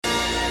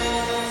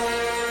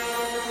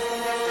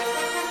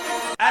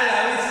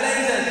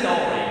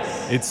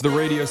It's the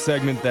radio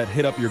segment that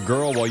hit up your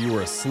girl while you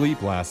were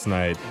asleep last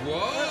night.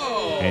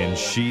 Whoa! And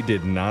she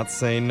did not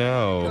say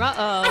no.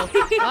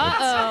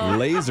 Uh-oh.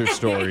 Laser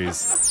Stories,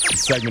 a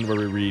segment where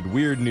we read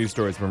weird news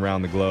stories from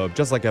around the globe,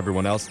 just like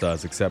everyone else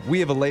does, except we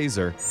have a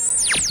laser,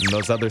 and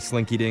those other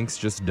slinky dinks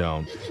just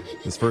don't.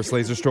 This first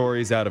laser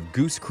story is out of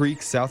Goose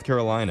Creek, South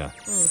Carolina.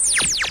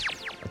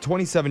 A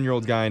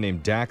 27-year-old guy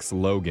named Dax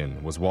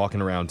Logan was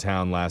walking around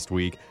town last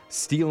week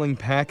stealing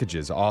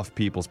packages off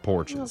people's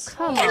porches.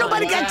 Come Ain't on.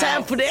 nobody got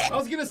time for that. I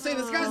was gonna say,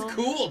 this guy's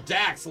cool,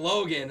 Dax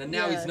Logan, and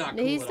now he's not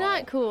cool He's at not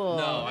all. cool.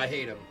 No, I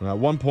hate him. At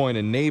one point,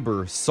 a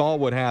neighbor saw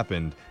what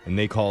happened, and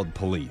they called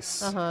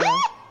police. Good.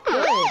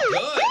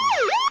 Good.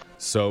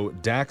 So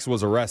Dax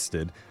was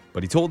arrested,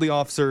 but he told the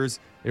officers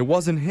it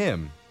wasn't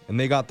him, and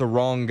they got the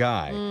wrong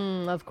guy.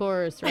 Of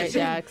course, right,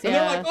 Dax? And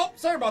Yeah. they're like, oh,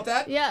 sorry about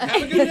that. Yeah.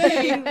 Have a good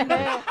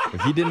day.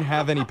 But he didn't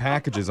have any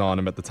packages on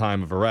him at the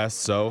time of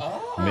arrest,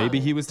 so maybe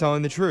he was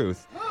telling the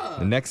truth.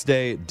 The next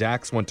day,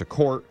 Dax went to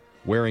court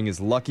wearing his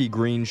lucky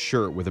green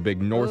shirt with a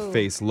big North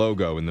Face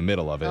logo in the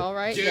middle of it. All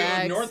right, Dude,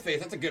 Dax. North Face,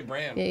 that's a good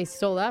brand. Yeah, he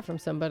stole that from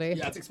somebody.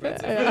 Yeah, it's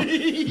expensive.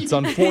 It's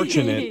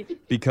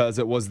unfortunate because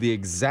it was the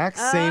exact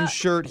same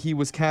shirt he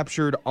was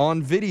captured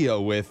on video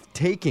with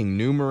taking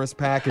numerous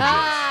packages.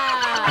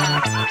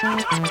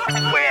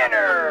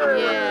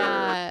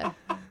 Yeah.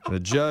 The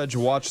judge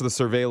watched the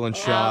surveillance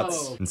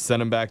shots and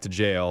sent him back to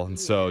jail. And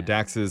so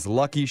Dax's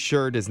lucky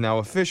shirt is now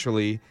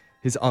officially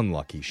his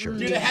unlucky shirt.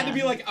 Dude, it had to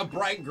be like a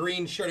bright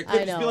green shirt. It I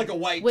couldn't know. just be like a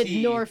white with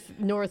tee. North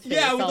Face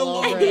Yeah, with the all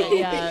over logo. it.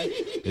 Yeah.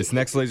 This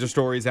next laser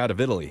story is out of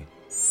Italy.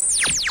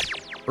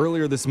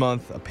 Earlier this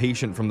month, a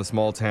patient from the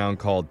small town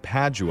called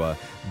Padua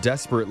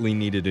desperately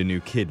needed a new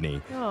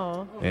kidney.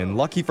 Oh. And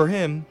lucky for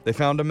him, they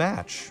found a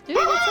match. Dude,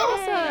 that's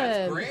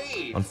awesome.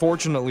 Great.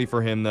 Unfortunately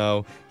for him,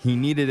 though, he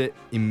needed it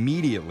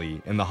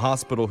immediately, and the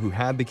hospital who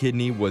had the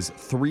kidney was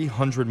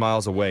 300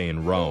 miles away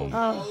in Rome.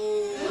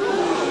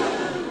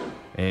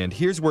 And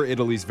here's where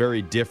Italy's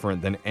very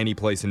different than any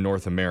place in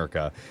North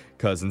America,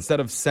 because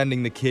instead of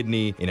sending the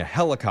kidney in a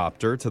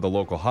helicopter to the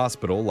local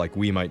hospital like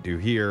we might do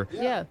here,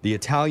 Yeah. the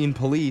Italian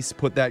police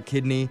put that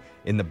kidney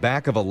in the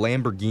back of a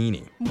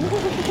Lamborghini.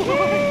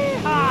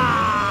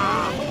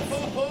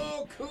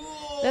 Oh,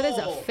 cool. That is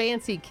a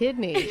fancy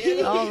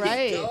kidney. All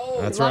right.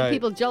 That's a lot right. of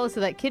people jealous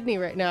of that kidney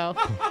right now.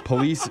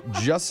 Police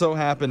just so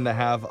happened to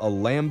have a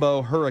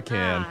Lambo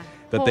Hurricane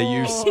that they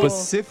use Oh.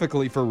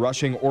 specifically for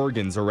rushing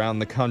organs around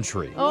the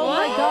country. Oh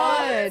my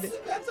God.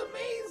 That's amazing.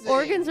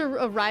 Organs are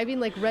arriving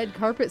like red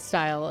carpet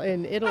style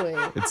in Italy.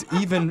 It's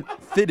even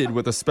fitted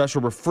with a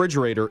special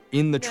refrigerator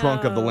in the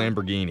trunk of the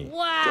Lamborghini.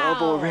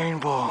 Double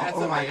rainbow. That's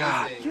Oh my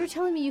God. amazing. You were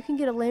telling me you can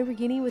get a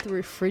Lamborghini with a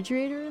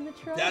refrigerator in the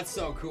trunk? That's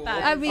so cool.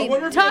 I mean,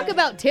 wonder if talk you-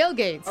 about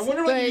tailgates. I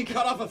wonder if like, you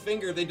cut off a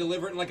finger, they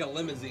deliver it in like a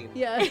limousine.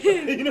 Yeah.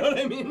 You know what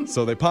I mean?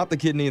 So they popped the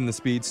kidney in the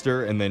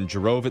speedster and then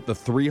drove it the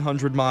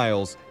 300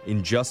 miles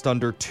in just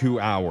under 2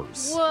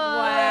 hours.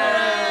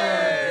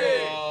 Whoa.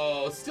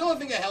 Still, I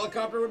think a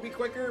helicopter would be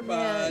quicker,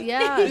 but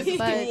Yeah, this is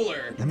but-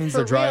 cooler. That means For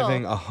they're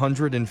driving real.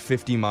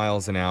 150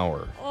 miles an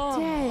hour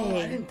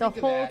Dang, the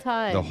whole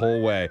time. the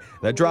whole way.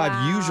 That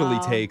drive usually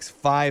takes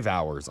 5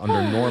 hours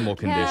under normal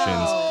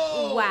conditions.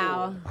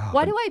 Wow.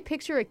 Why do I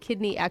picture a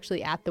kidney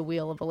actually at the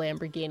wheel of a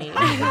Lamborghini?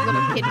 His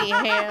little kidney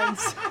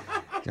hands.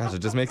 Gosh, it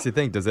just makes you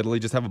think, does Italy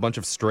just have a bunch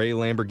of stray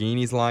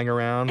Lamborghinis lying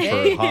around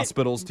for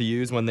hospitals to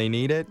use when they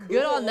need it?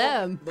 Good on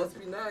them. Must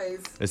be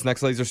nice. This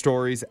next laser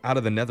story is out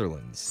of the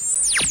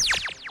Netherlands.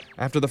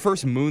 After the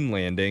first moon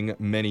landing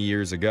many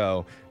years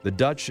ago, the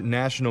Dutch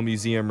National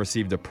Museum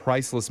received a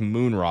priceless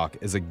moon rock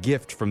as a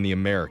gift from the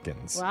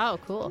Americans. Wow,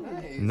 cool.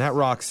 And that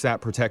rock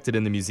sat protected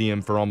in the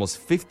museum for almost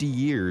 50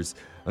 years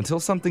until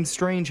something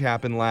strange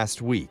happened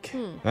last week.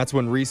 That's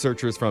when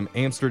researchers from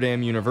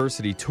Amsterdam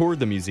University toured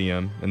the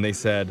museum, and they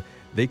said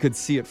they could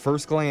see at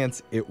first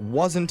glance it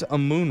wasn't a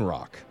moon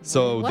rock.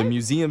 So the What?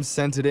 museum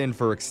sent it in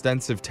for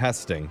extensive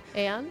testing.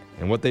 And?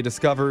 And what they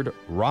discovered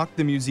rocked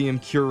the museum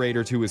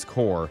curator to his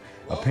core.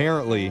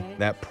 Apparently,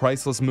 that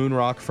priceless moon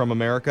rock from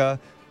America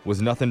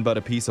was nothing but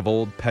a piece of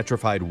old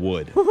petrified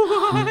wood.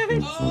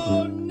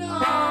 Oh, no.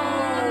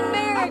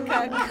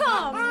 America,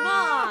 come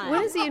on.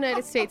 When is the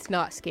United States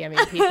not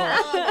scamming people?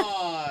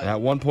 And at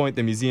one point,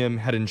 the museum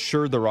had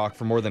insured the rock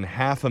for more than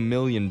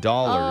 $500,000.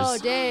 Oh,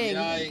 dang.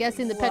 Yikes.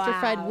 Guessing the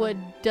petrified Wow. wood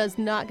does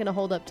not going to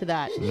hold up to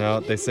that. No,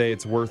 they say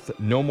it's worth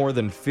no more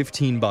than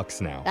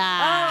 $15 now.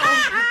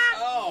 Ah,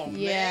 Oh,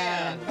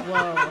 yeah. man.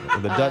 Whoa.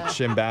 The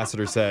Dutch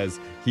ambassador says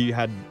he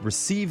had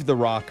received the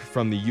rock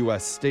from the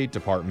U.S. State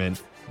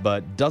Department,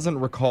 but doesn't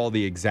recall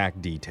the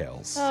exact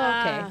details.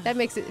 Okay, that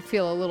makes it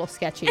feel a little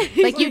sketchy.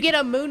 Like you get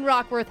a moon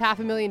rock worth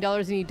 $500,000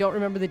 and you don't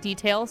remember the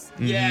details.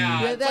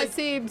 Yeah. Yeah, it's that like-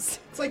 seems.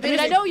 it's like I mean,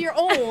 I know you're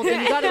old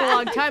and you got it a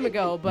long time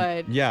ago,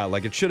 but Yeah,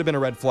 like it should have been a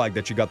red flag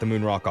that you got the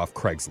moon rock off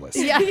Craigslist.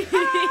 yeah.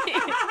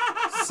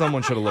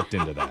 Someone should have looked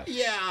into that.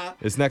 Yeah.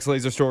 This next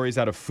laser story is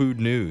out of Food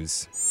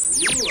News.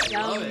 Ooh,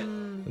 I love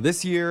it.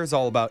 This year is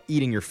all about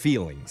eating your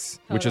feelings,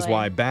 which is Totally.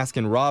 why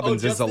Baskin Oh,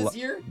 Robbins just is this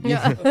year?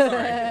 Yeah.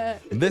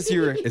 Sorry. This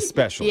year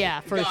especially. Yeah,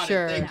 for Got it,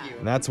 sure. thank you.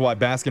 And that's why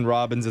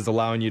Baskin-Robbins is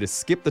allowing you to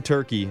skip the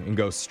turkey and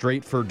go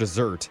straight for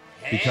dessert.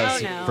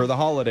 Because Oh, no. for the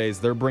holidays,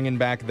 they're bringing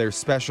back their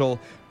special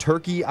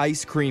turkey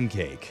ice cream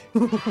cake.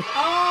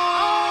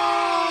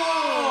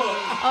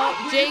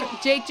 Oh,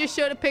 Jake just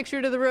showed a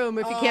picture to the room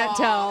if you can't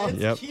tell. It's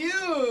Yep. cute.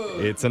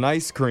 It's an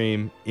ice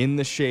cream in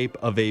the shape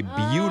of a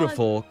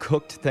beautiful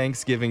cooked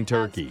Thanksgiving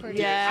turkey.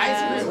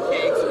 Ice cream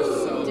cakes are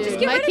so Dude, good.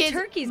 get rid of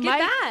turkeys, get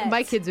that.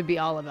 My kids would be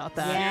all about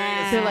that.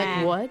 Yeah. They're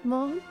like, what,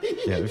 Mom?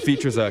 Yeah, it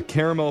features a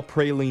caramel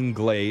praline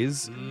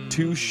glaze,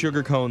 2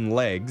 sugar cone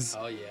legs,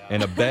 Oh, yeah.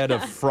 and a bed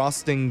of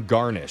frosting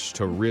garnish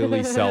to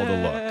really sell the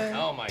look.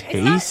 Oh, my God.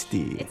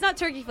 Tasty. It's not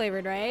turkey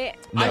flavored, right?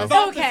 I No.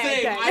 thought Okay, the same.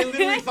 okay. I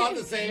literally thought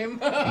the same.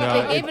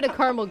 No, They gave it a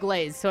caramel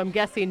glaze, so I'm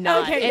guessing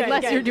not. Okay, good,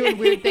 unless good. you're doing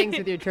weird things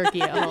with your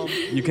turkey at home.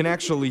 You can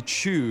actually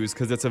choose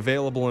because it's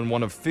available in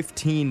one of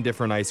 15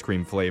 different ice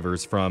cream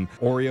flavors, from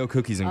Oreo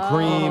cookies and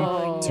cream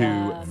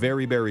to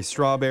Very Berry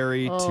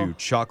strawberry to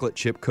chocolate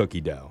chip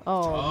cookie dough.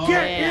 Oh,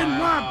 Get man. in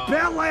my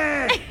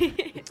belly!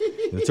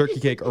 The turkey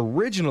cake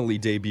originally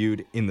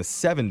debuted in the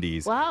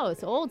 70s. Wow,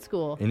 it's old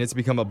school. And it's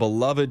become a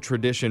beloved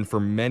tradition for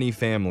many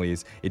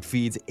families. It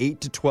feeds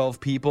 8 to 12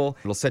 people.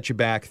 It'll set you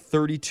back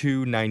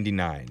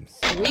 $32.99.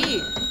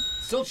 Sweet.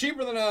 Still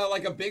cheaper than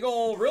a big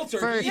old real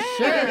turkey.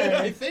 For sure.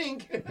 I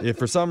think. If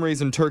for some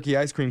reason turkey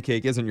ice cream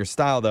cake isn't your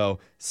style, though,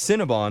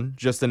 Cinnabon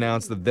just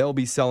announced that they'll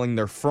be selling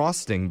their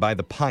frosting by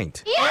the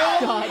pint.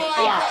 Oh my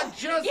God,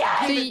 just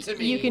So give it to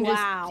me. you can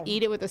Wow. just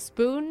eat it with a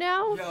spoon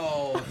now?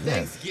 No,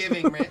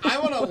 Thanksgiving, man. I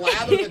want to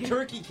lather the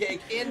turkey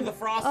cake in the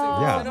frosting. Oh,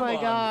 with Yeah. my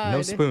Cinnabon. God.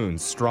 No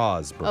spoons,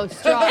 straws, bro. Oh,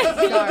 straws.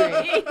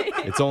 Sorry.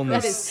 It's only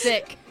That is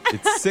sick.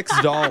 It's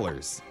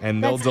 $6,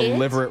 and they'll That's it?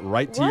 deliver it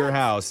right to your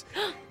house.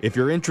 If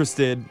you're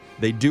interested,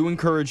 they do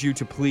encourage you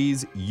to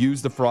please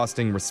use the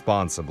frosting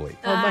responsibly.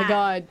 Oh my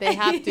God, they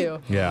have to.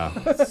 Yeah.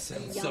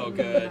 So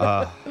good.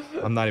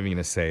 I'm not even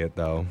gonna say it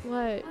though.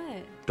 What? What?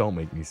 Don't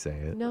make me say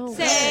it. No.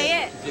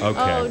 Say it. Okay.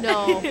 Oh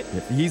no.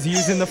 He's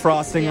using the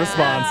frosting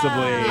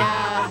responsibly.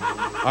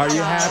 Yeah. Are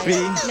you happy?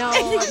 No,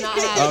 I'm not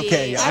happy.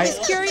 Okay, I was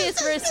curious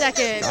for a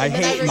second. I and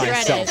then hate I regret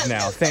myself it.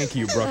 now. Thank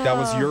you, Brooke. That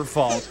was your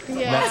fault.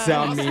 Yeah. That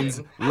sound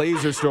means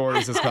Laser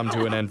Stories has come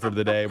to an end for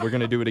the day. We're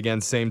going to do it again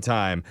same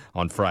time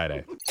on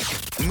Friday.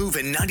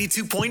 Moving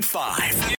 92.5.